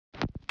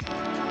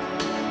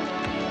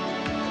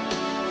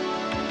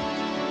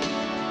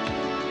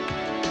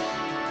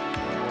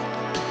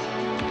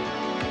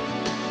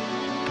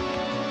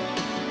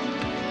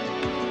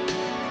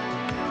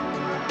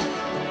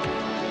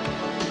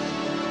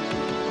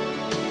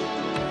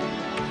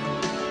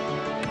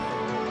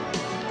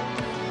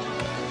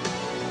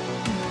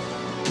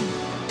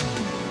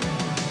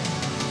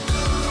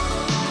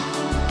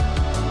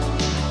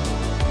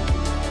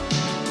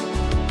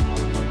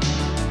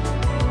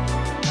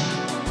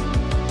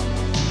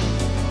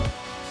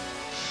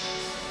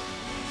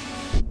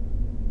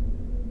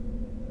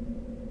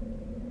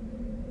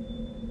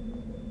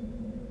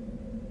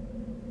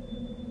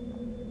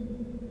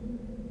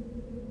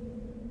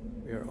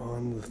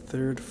the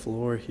third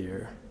floor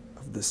here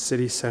of the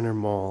City Center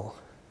Mall.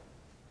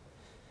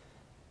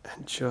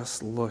 And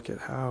just look at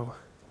how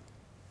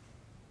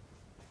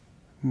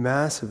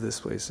massive this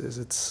place is.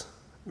 It's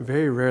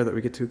very rare that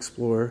we get to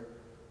explore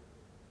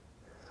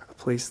a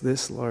place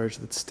this large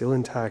that's still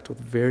intact with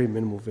very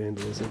minimal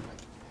vandalism.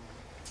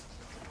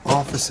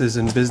 Offices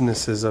and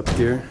businesses up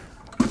here.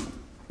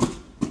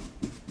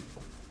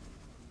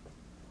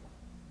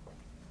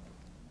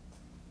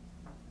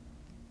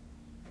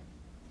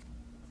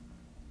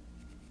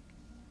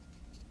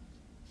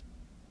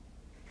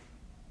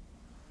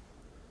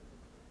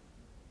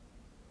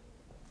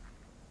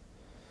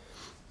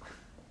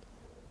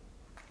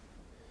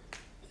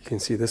 You can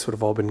see this would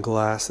have all been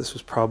glass. This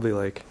was probably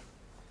like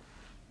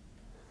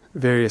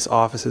various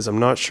offices. I'm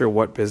not sure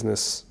what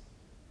business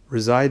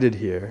resided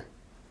here,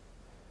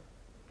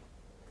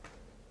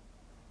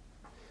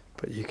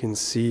 but you can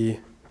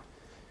see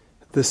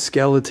the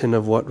skeleton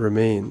of what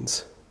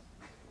remains.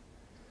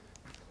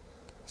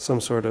 Some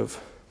sort of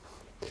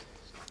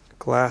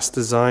glass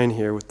design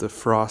here with the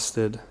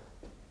frosted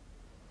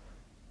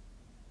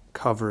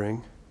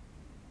covering.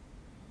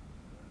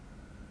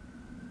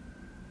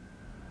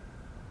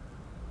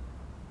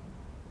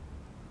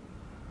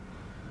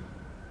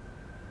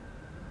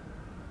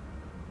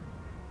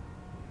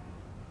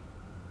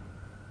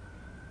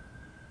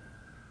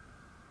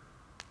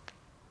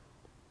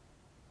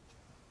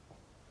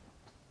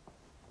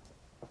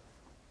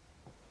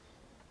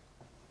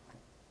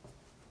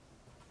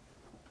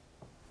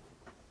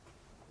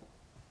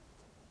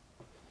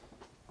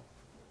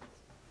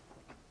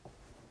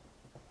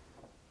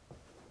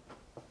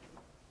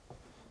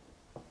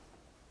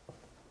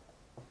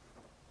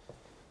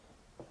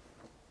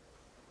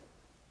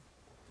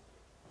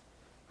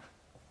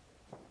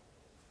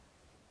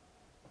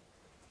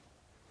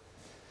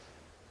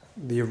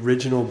 The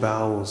original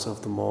bowels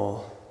of the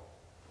mall.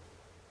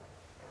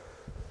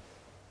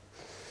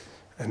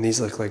 And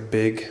these look like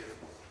big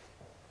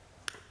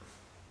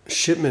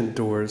shipment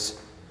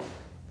doors.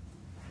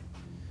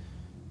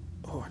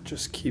 Oh, it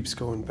just keeps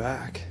going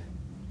back.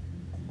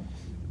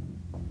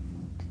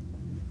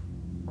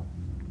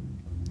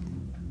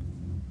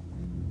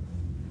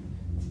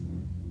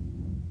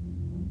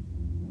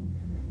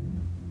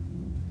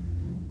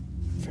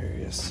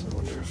 Various, I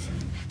wonder if...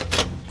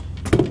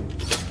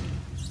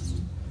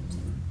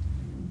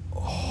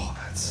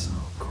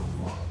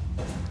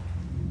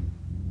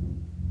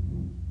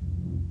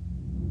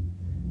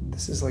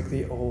 This is like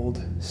the old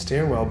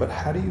stairwell, but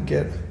how do you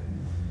get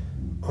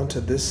onto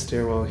this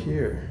stairwell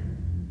here?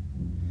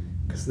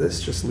 Because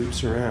this just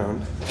loops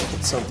around.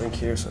 Put something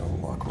here so I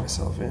don't lock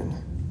myself in.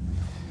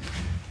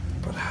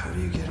 But how do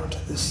you get onto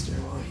this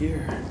stairwell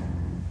here?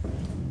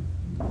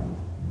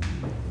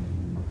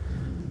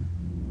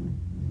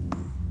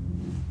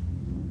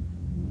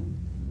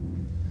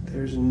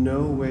 There's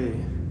no way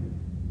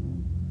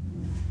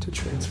to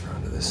transfer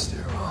onto this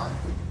stairwell.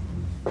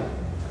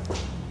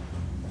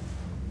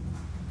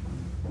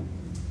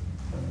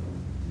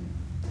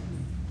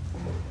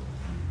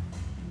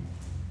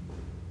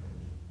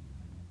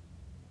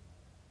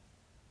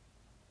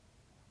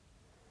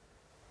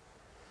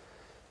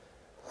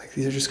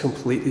 These are just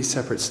completely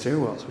separate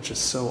stairwells, which is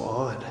so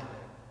odd.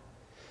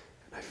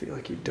 I feel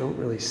like you don't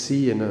really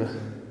see in a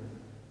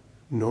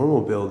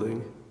normal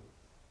building.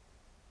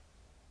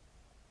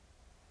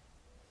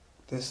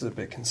 This is a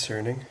bit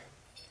concerning.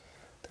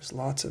 There's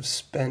lots of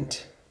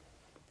spent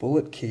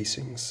bullet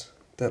casings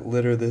that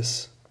litter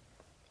this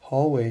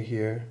hallway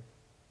here.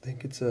 I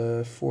think it's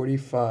a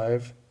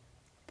 .45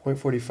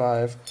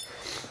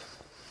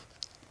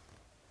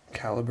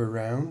 caliber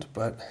round,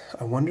 but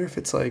I wonder if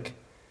it's like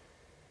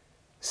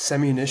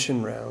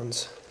semi-munition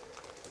rounds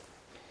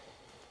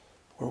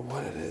or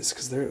what it is,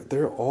 because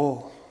they're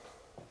all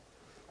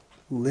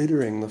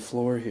littering the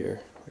floor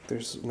here. Like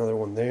there's another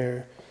one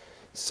there,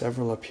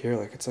 several up here.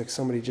 Like it's like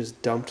somebody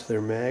just dumped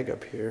their mag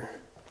up here.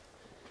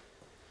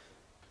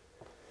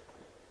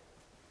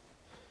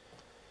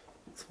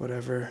 It's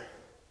whatever.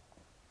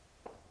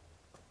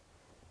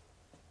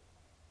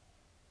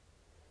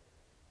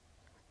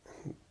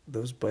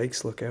 Those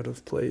bikes look out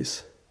of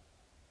place.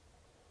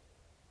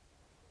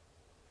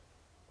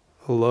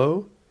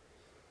 Hello?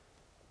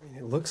 I mean,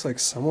 it looks like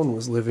someone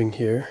was living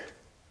here.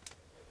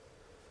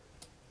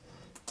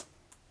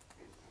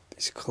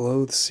 These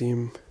clothes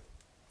seem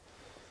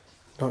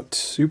not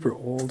super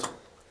old.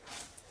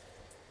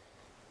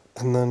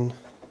 And then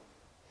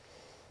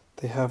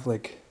they have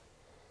like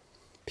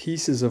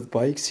pieces of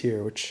bikes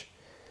here, which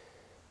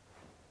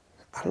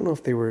I don't know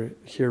if they were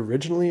here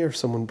originally or if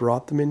someone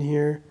brought them in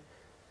here.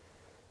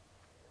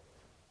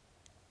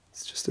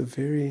 It's just a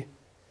very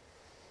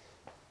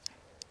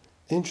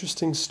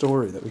interesting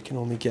story that we can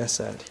only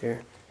guess at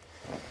here.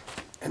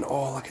 And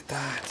oh, look at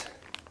that.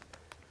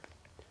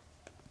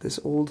 This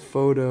old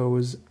photo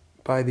was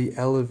by the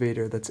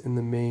elevator that's in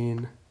the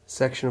main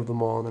section of the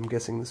mall, and I'm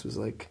guessing this was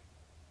like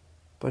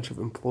a bunch of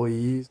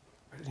employees.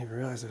 I didn't even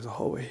realize there's a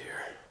hallway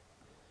here.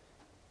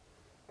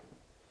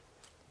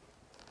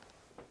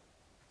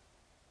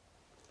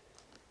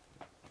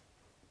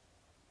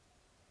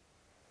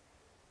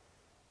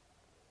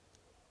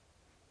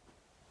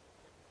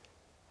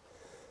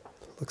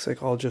 Looks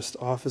like all just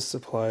office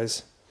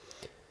supplies.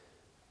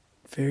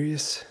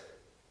 Various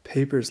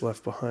papers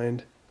left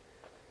behind.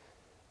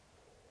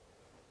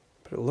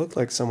 But it looked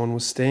like someone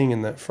was staying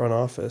in that front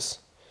office.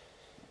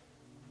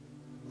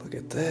 Look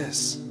at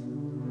this.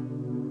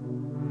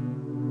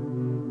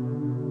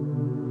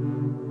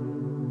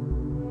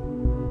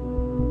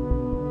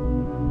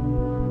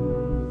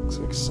 Looks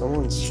like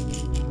someone's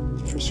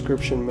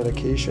prescription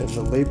medication.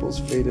 The label's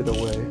faded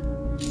away.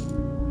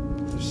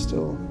 There's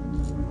still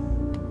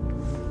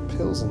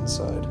pills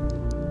inside.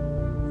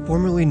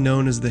 Formerly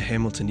known as the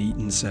Hamilton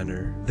Eaton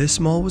Center, this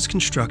mall was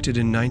constructed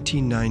in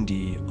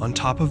 1990 on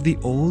top of the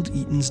old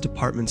Eatons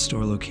department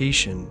store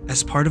location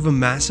as part of a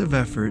massive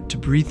effort to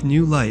breathe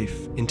new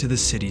life into the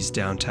city's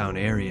downtown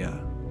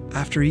area.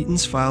 After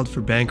Eatons filed for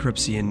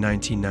bankruptcy in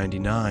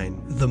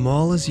 1999, the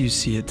mall as you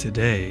see it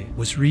today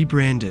was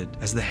rebranded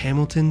as the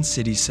Hamilton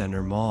City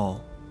Center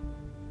Mall.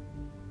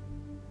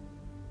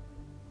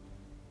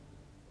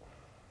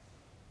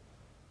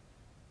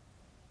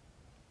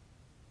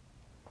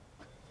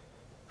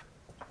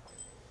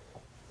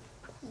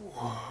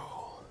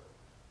 Whoa.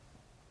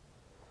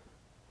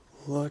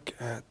 Look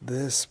at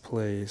this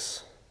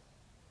place.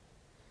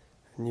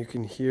 And you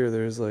can hear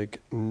there's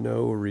like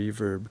no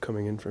reverb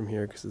coming in from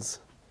here because it's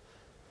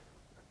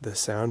the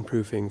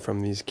soundproofing from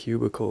these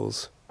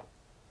cubicles.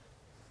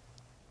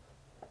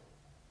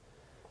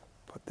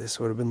 But this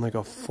would have been like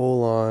a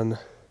full-on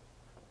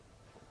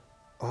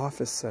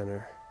office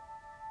center.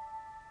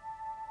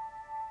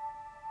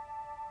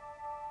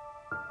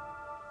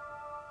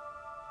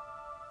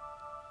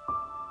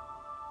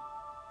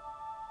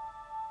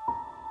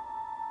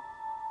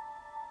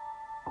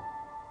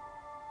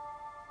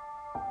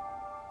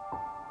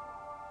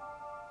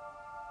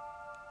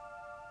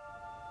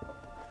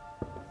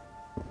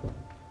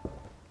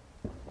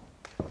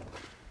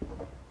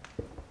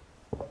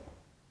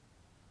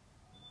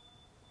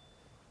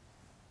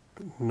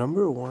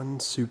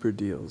 #1 super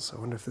deals. I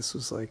wonder if this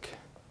was like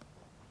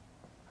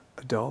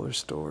a dollar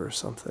store or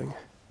something.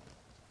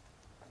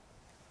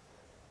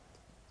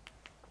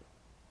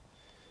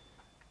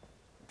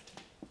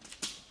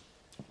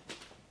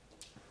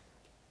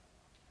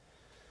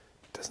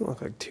 Doesn't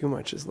look like too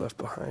much is left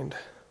behind.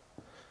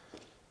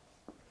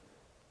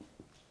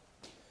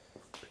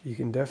 But you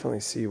can definitely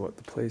see what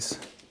the place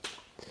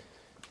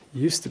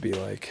used to be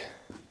like.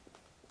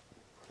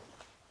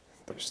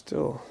 There's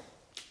still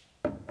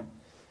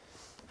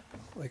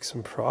like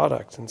some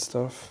product and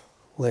stuff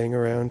laying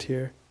around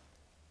here.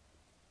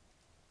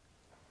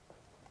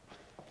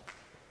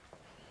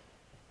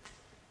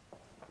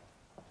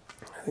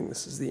 I think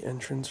this is the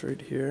entrance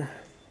right here.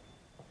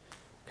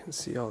 You can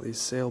see all these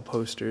sale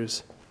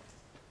posters.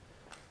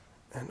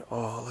 And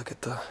oh, look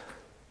at the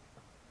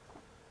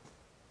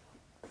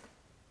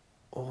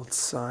old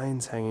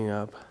signs hanging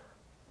up.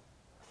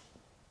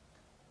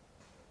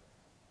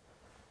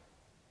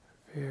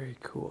 Very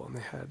cool. And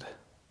they had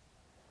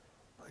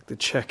the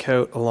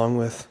checkout along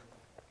with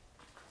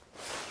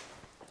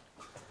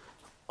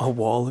a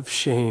wall of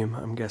shame.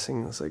 I'm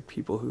guessing it's like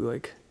people who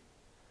like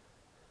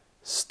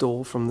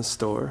stole from the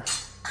store.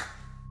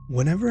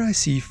 Whenever I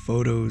see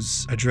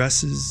photos,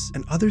 addresses,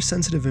 and other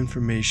sensitive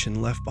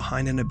information left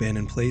behind in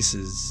abandoned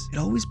places, it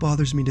always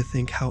bothers me to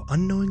think how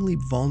unknowingly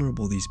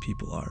vulnerable these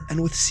people are.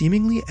 And with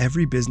seemingly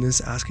every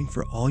business asking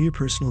for all your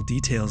personal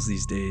details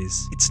these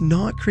days, it's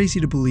not crazy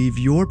to believe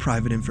your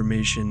private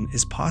information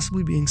is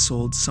possibly being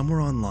sold somewhere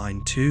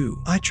online too.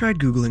 I tried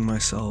Googling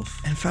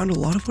myself and found a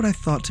lot of what I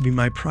thought to be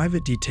my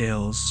private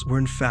details were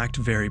in fact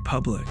very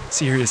public.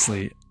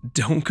 Seriously,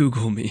 don't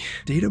Google me.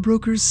 Data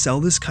brokers sell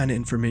this kind of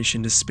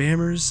information to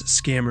spammers,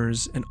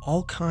 scammers, and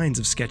all kinds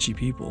of sketchy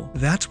people.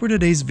 That's where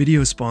today's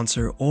video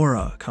sponsor,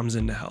 Aura, comes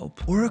in to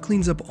help. Aura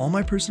cleans up all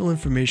my personal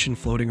information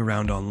floating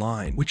around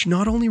online, which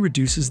not only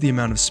reduces the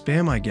amount of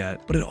spam I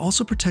get, but it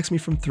also protects me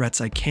from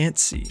threats I can't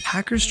see.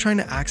 Hackers trying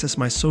to access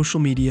my social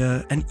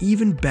media and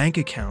even bank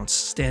accounts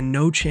stand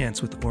no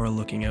chance with Aura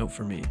looking out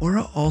for me.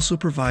 Aura also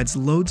provides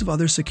loads of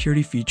other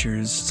security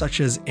features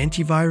such as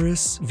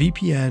antivirus,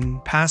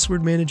 VPN,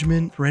 password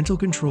management, parental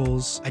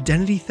controls,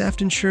 identity theft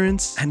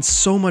insurance, and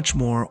so much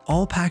more,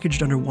 all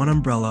packaged under one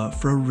umbrella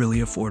for a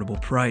really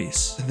affordable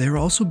price. They're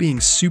also being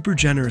super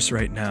generous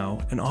right now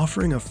and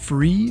offering a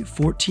free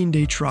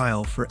 14-day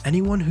trial for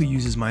anyone who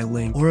uses my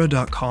link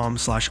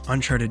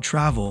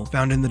aura.com/unchartedtravel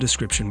found in the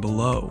description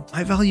below.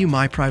 I value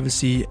my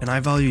privacy and I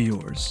value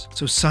yours,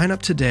 so sign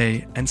up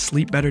today and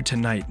sleep better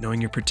tonight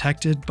knowing you're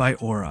protected by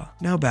Aura.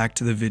 Now back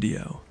to the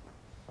video.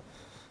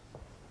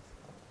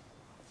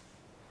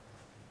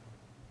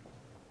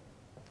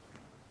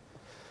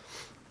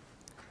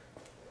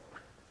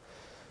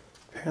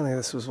 Apparently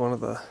this was one of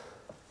the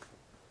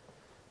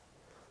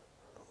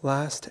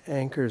last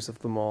anchors of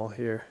the mall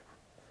here.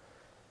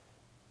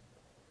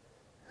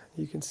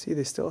 You can see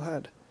they still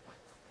had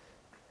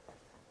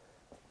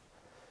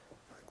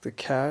like the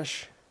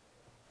cash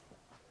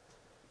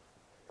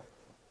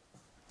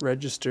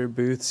register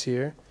booths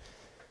here.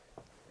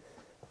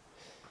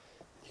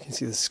 You can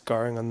see the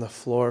scarring on the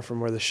floor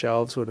from where the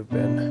shelves would have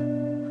been.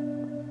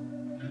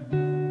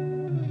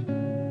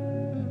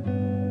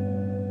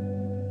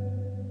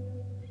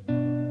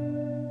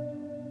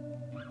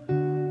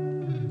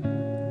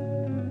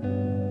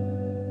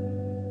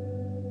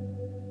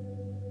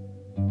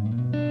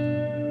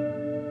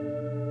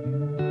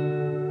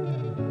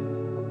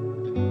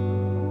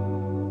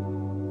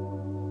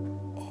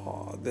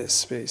 This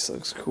space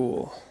looks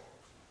cool.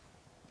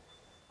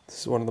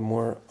 This is one of the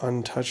more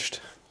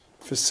untouched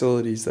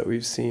facilities that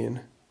we've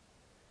seen.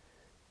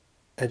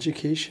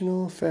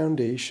 Educational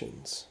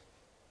foundations.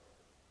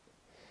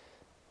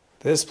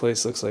 This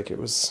place looks like it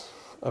was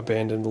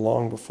abandoned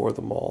long before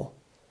the mall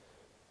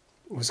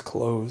was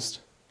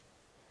closed.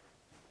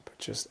 But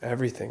just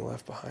everything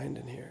left behind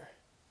in here.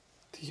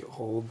 The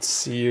old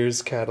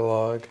Sears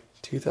catalog,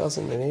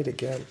 2008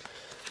 again.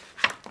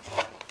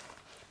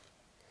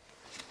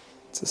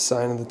 It's a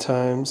sign of the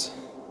times.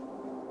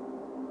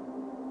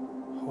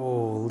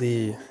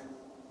 Holy.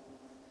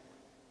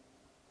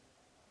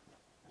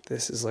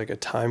 This is like a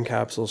time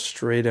capsule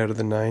straight out of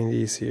the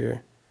 90s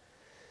here.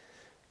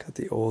 Got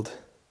the old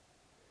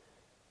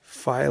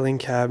filing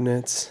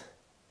cabinets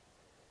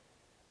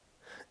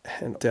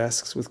and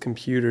desks with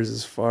computers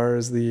as far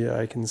as the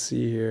eye can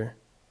see here.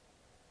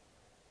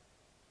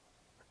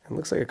 And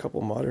looks like a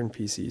couple modern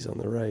PCs on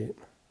the right.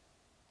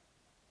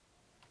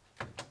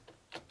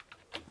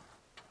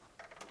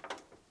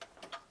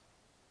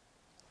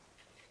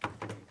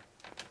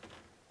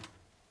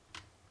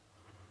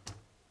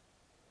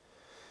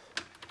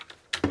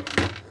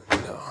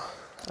 No,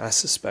 I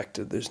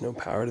suspected there's no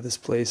power to this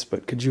place,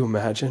 but could you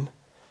imagine?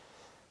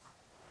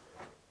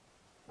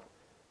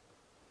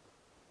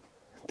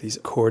 These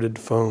corded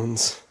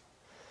phones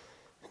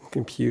and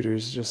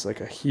computers, just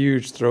like a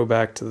huge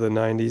throwback to the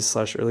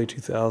 90s / early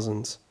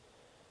 2000s.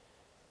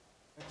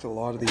 A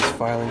lot of these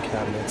filing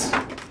cabinets,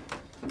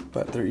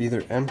 but they're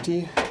either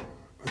empty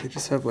or they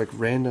just have like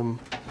random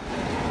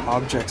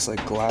objects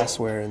like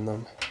glassware in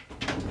them.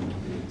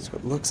 So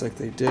it looks like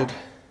they did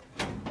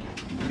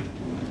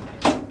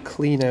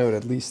clean out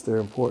at least their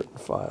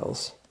important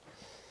files.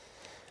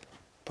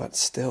 But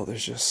still,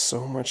 there's just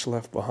so much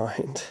left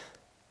behind.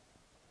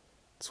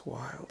 It's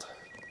wild.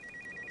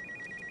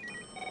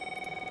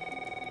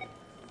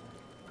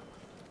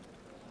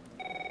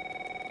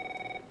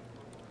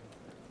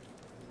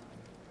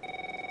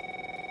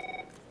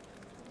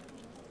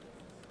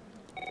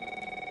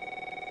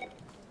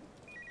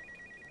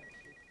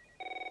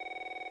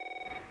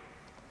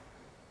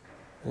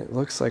 And it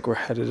looks like we're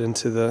headed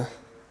into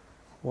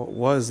what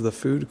was the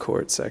food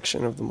court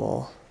section of the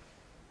mall.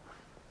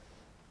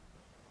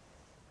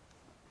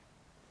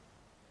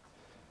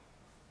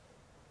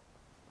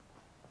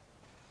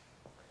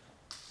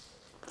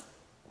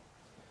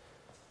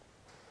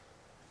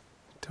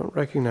 Don't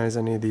recognize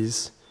any of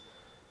these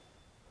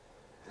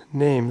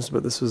names,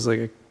 but this was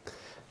like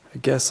I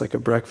guess like a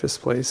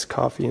breakfast place,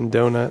 coffee and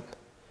donut.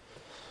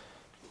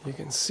 You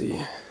can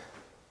see.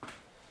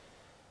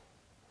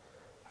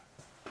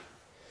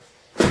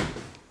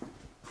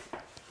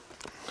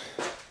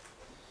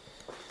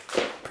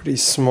 Pretty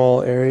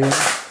small area.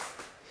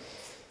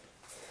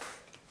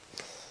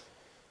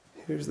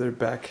 Here's their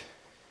back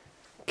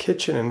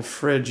kitchen and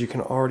fridge. You can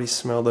already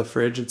smell the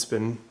fridge. It's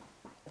been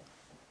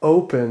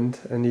opened,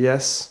 and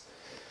yes,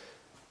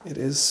 it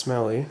is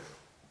smelly.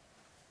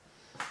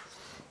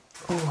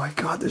 Oh my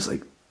god, there's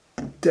like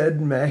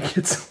dead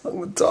maggots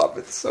on the top.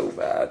 It's so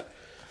bad.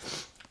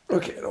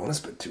 Okay, I don't want to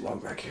spend too long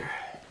back here.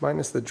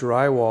 Minus the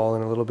drywall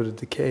and a little bit of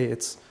decay,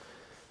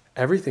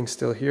 everything's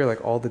still here,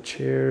 like all the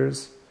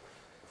chairs,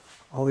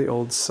 all the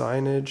old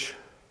signage.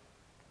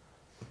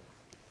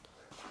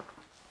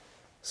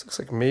 This looks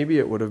like maybe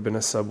it would have been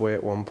a Subway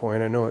at one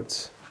point. I know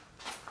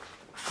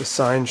the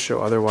signs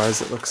show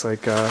otherwise. It looks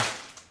like, I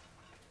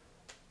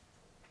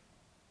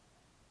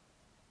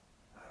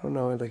don't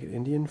know, like an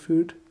Indian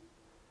food?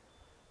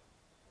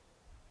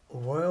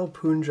 Wild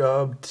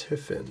Punjab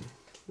Tiffin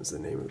is the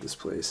name of this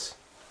place.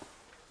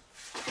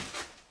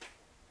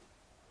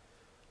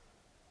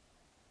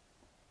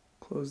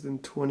 Closed in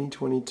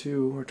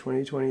 2022 or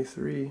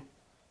 2023.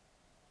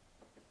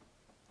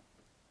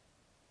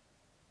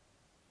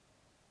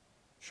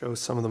 Shows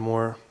some of the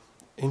more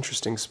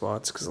interesting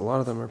spots because a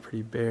lot of them are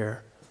pretty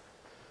bare.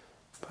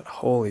 But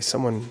holy,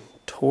 someone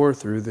tore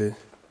through the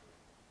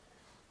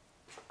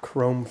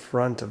chrome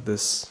front of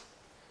this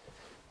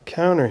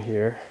counter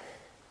here.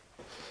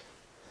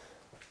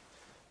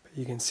 But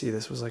you can see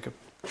this was like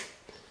it's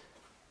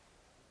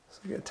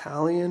like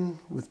Italian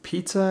with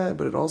pizza,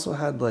 but it also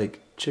had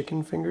like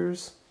chicken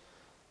fingers.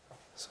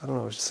 So I don't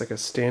know, it's just like a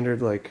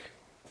standard like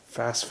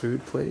fast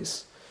food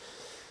place.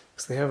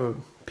 Because they have a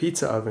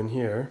pizza oven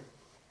here.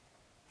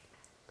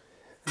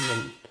 And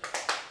then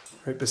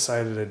right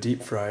beside it a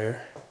deep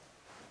fryer.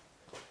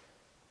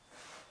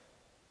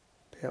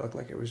 Yeah, it looked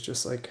like it was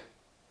just like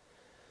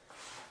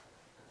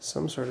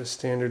some sort of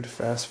standard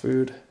fast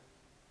food.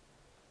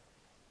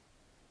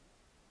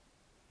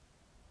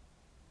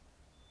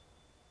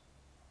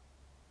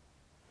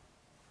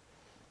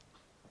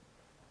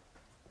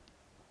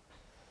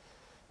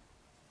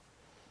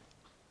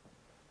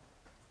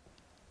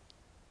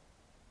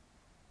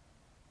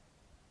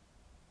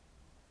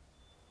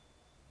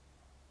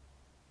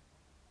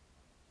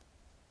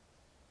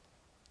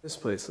 This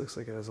place looks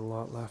like it has a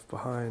lot left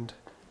behind.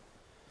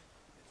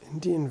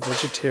 Indian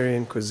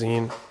vegetarian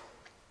cuisine.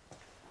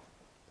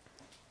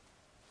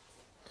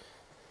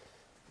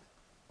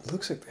 It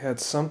looks like they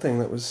had something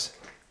that was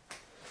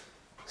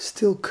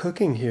still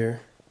cooking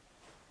here.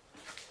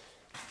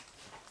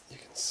 You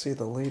can see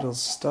the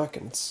ladle's stuck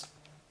and it's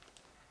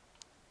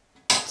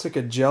like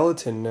a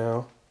gelatin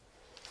now.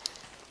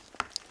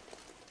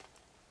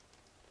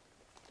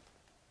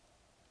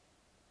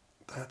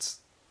 That's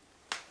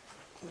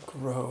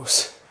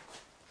gross.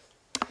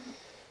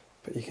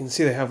 But you can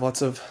see they have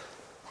lots of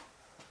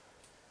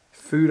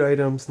food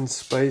items and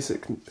spice.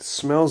 It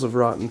smells of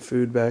rotten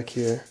food back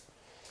here.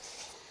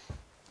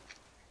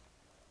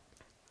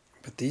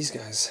 But these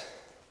guys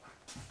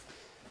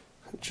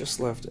just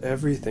left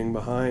everything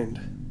behind.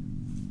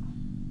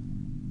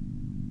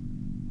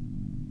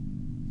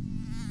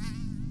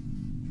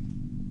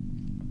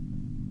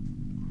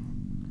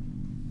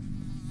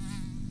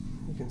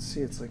 You can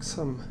see it's like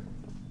some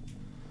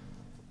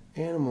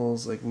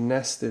animals like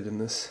nested in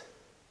this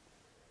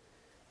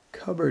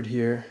cupboard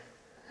here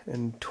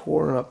and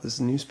torn up this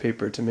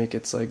newspaper to make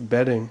its like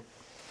bedding.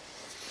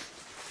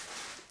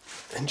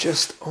 And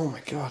just, oh my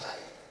god.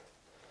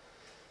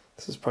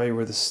 This is probably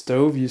where the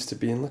stove used to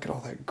be, and look at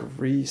all that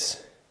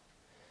grease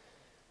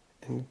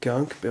and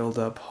gunk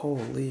buildup.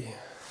 Holy.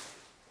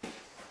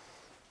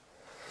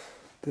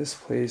 This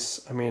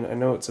place, I mean, I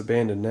know it's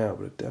abandoned now,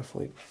 but it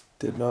definitely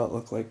did not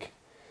look like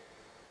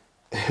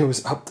it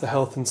was up to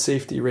health and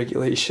safety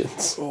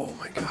regulations. Oh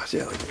my god,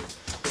 yeah, like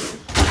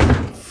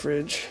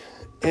fridge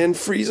and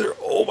freezer.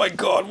 Oh my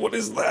god, what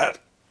is that?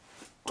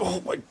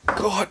 Oh my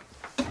god.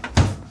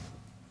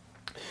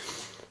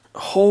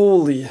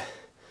 Holy.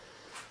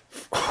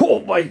 Oh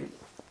my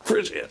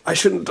fridge. I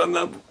shouldn't have done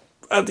that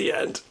at the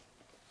end.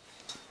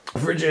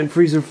 Fridge and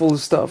freezer full of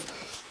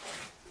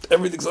stuff.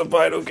 Everything's on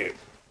fine, okay.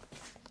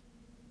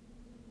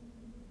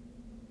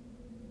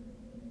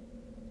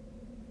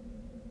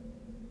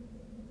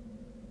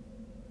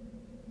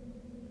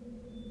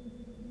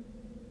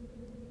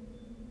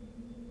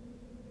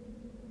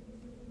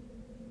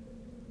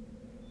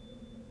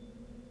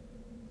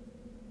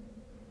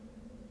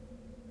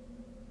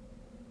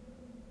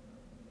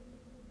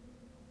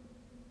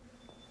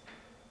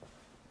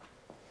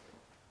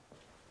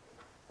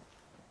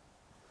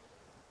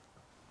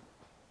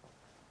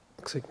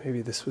 Looks like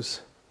maybe this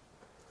was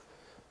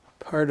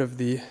part of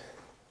the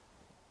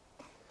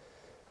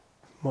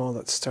mall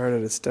that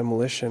started its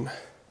demolition.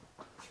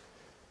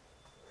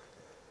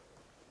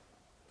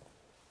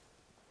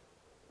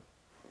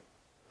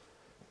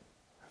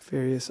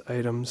 Various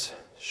items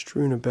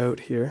strewn about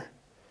here.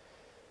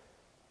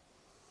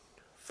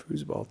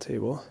 Foosball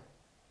table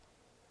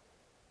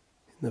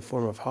in the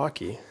form of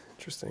hockey.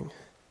 Interesting.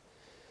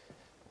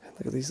 And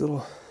look at these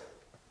little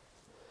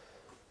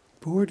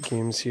board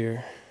games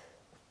here.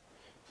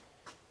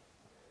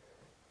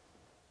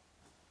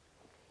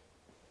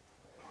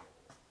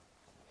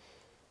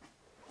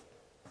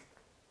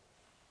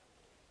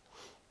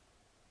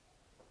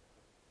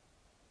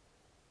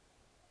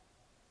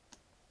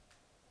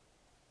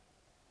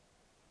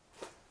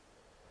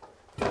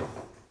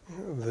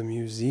 The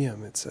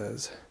museum, it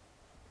says.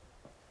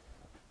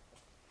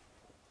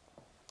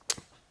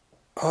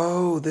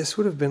 Oh, this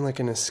would have been like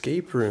an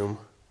escape room.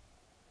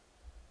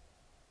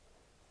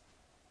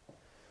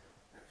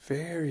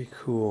 Very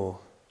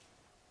cool.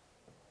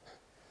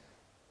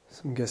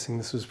 So I'm guessing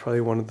this was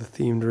probably one of the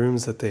themed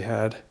rooms that they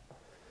had.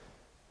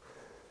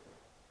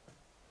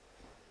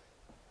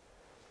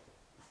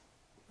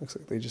 Looks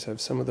like they just have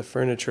some of the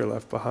furniture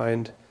left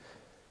behind.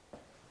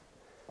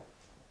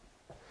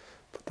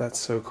 That's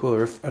so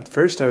cool. At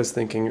first I was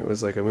thinking it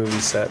was like a movie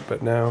set,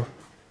 but now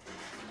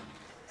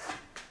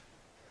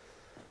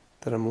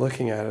that I'm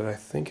looking at it, I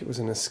think it was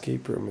an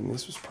escape room, and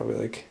this was probably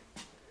like,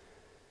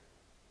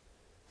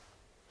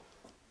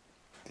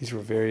 these were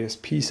various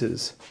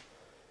pieces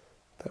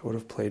that would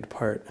have played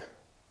part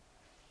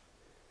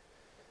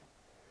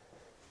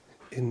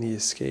in the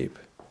escape.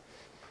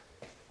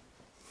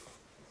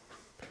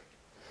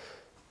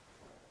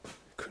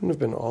 Couldn't have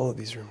been all of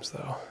these rooms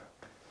though.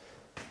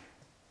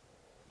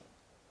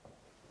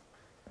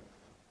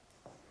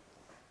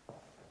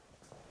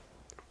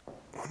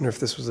 Wonder if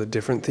this was a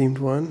different themed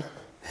one.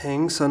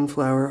 Hang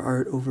sunflower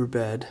art over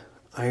bed,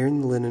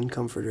 iron linen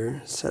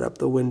comforter, set up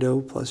the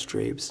window plus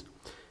drapes,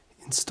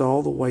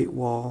 install the white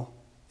wall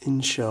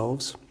in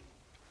shelves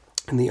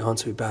in the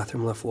ensuite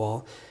bathroom left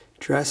wall,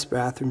 dress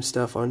bathroom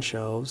stuff on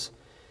shelves,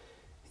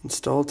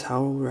 install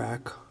towel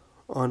rack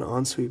on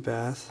ensuite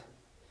bath,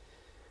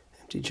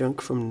 empty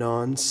junk from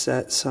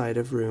non-set side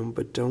of room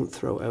but don't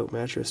throw out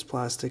mattress,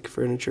 plastic,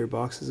 furniture,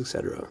 boxes,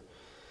 etc.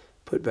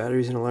 Put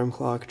batteries in alarm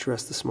clock,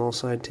 dress the small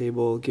side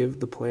table, give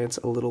the plants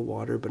a little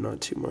water but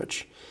not too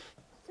much.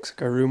 Looks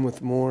like a room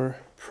with more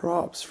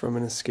props from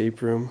an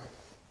escape room.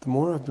 The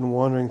more I've been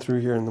wandering through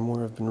here and the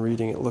more I've been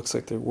reading, it looks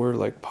like there were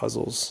like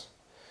puzzles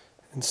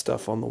and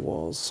stuff on the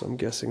walls. So I'm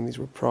guessing these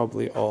were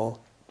probably all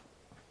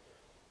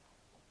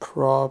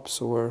props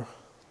or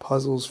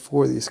puzzles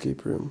for the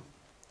escape room.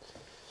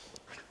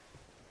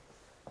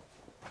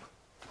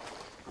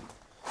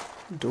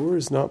 Door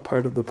is not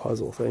part of the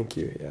puzzle, thank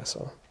you. Yeah,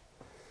 so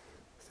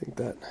I think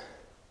that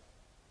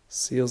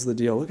seals the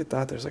deal. Look at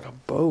that, there's like a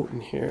boat in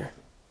here.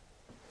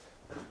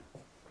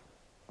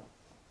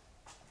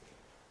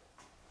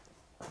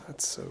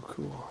 That's so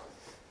cool.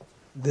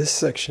 This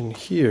section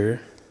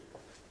here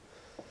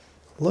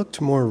looked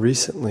more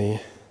recently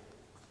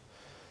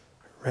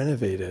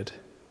renovated.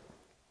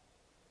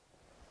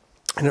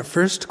 And at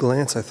first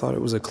glance, I thought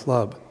it was a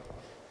club.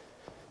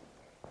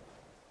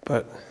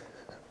 But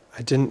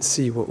I didn't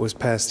see what was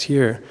past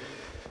here,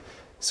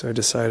 so I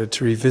decided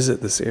to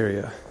revisit this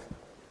area.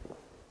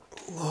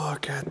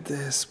 Look at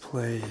this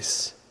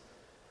place.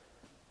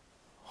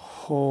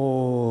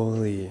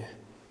 Holy.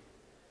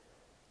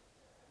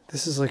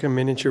 This is like a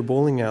miniature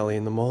bowling alley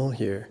in the mall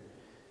here.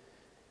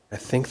 I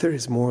think there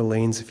is more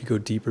lanes if you go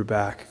deeper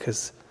back,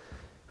 because,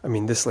 I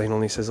mean, this lane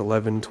only says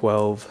 11,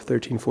 12,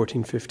 13,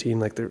 14, 15,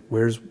 like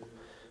where's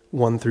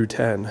 1 through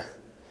 10?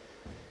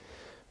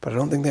 But I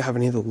don't think they have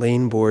any of the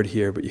lane board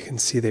here, but you can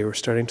see they were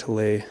starting to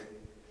lay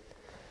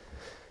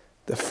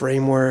the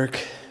framework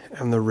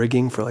and the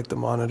rigging for like the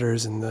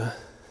monitors and the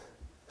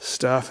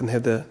stuff, and they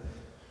had the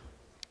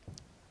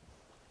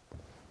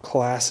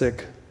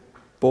classic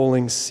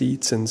bowling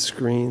seats and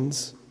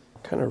screens,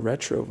 kind of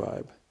retro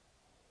vibe.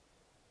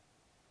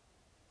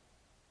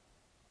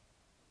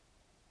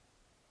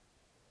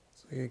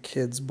 It's like a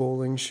kid's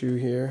bowling shoe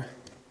here.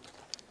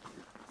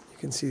 You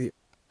can see the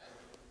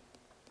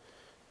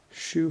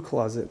shoe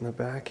closet in the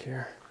back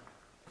here.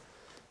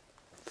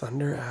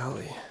 Thunder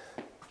Alley.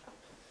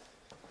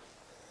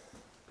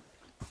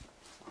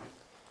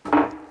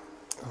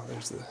 Oh,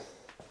 there's the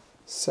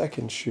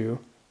second shoe.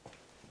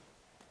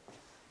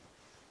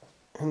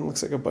 And it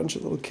looks like a bunch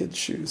of little kids'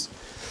 shoes.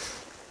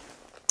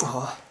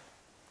 Aw.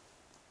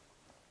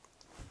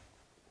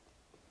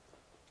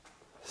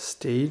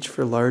 Stage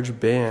for large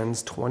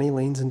bands, 20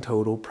 lanes in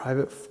total,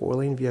 private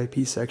 4-lane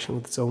VIP section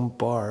with its own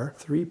bar,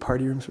 3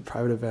 party rooms for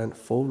private event,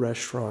 full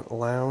restaurant,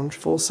 lounge,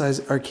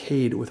 full-size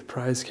arcade with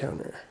prize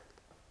counter.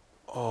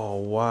 Oh,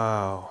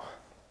 wow.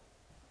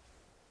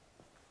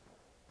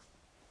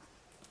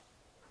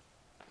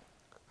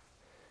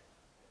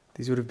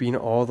 These would have been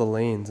all the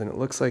lanes, and it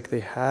looks like they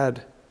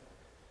had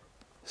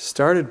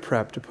started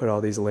prep to put all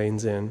these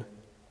lanes in,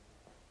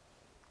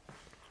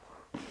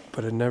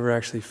 but had never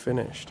actually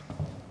finished.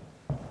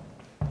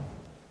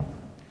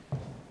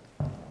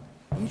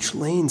 Each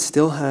lane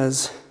still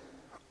has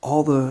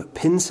all the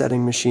pin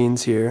setting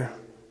machines here.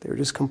 They were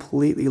just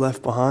completely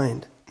left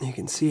behind. You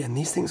can see, and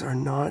these things are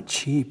not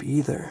cheap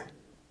either.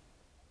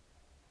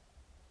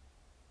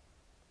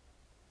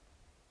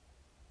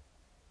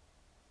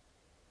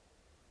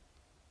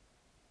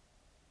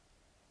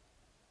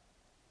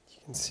 You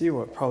can see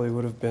what probably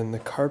would have been the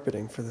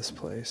carpeting for this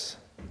place.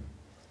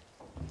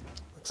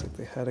 Looks like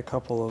they had a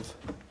couple of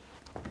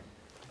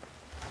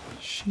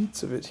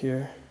sheets of it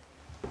here.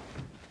 I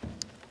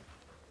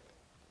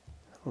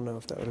don't know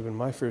if that would have been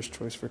my first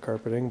choice for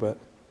carpeting, but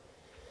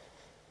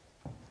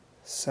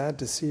sad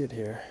to see it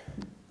here.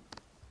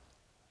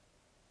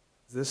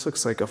 This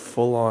looks like a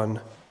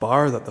full-on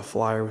bar that the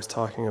flyer was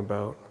talking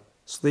about.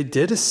 So they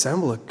did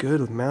assemble a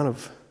good amount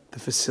of the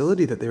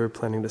facility that they were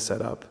planning to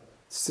set up.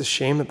 It's a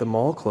shame that the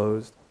mall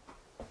closed.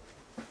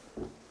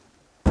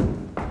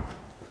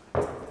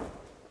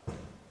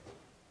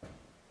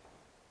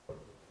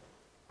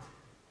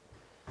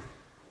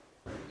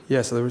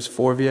 Yeah, so there was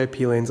 4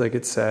 VIP lanes like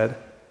it said.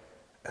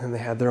 And they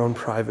had their own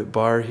private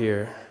bar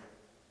here.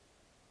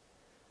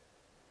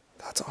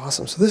 That's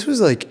awesome. So this was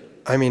like,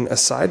 I mean,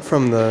 aside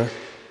from the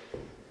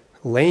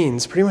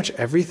lanes, pretty much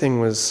everything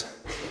was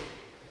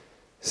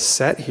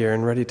set here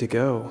and ready to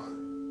go.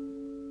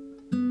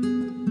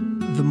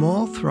 The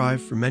mall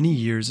thrived for many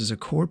years as a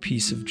core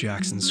piece of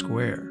Jackson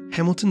Square,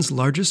 Hamilton's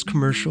largest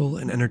commercial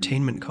and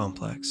entertainment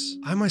complex.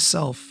 I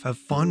myself have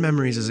fond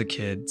memories as a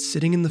kid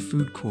sitting in the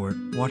food court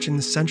watching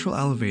the central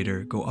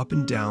elevator go up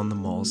and down the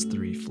mall's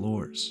 3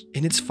 floors.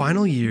 In its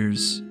final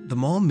years, the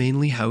mall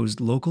mainly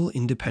housed local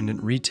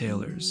independent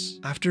retailers.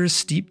 After a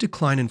steep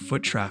decline in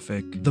foot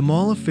traffic, the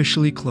mall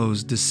officially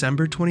closed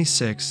December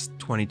 26,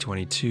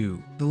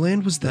 2022. The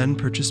land was then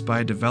purchased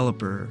by a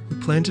developer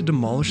who planned to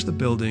demolish the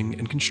building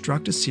and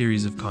construct a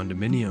series of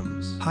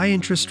condominiums. High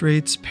interest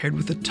rates paired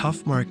with a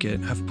tough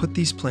market have put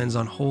these plans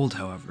on hold,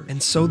 however,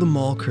 and so the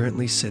mall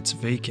currently sits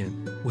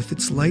vacant. With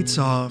its lights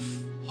off,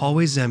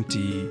 hallways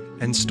empty,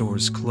 and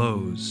stores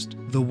closed,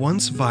 the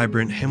once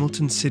vibrant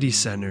Hamilton City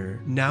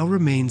Center now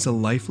remains a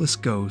lifeless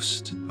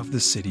ghost of the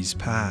city's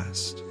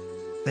past.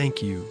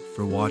 Thank you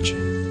for watching.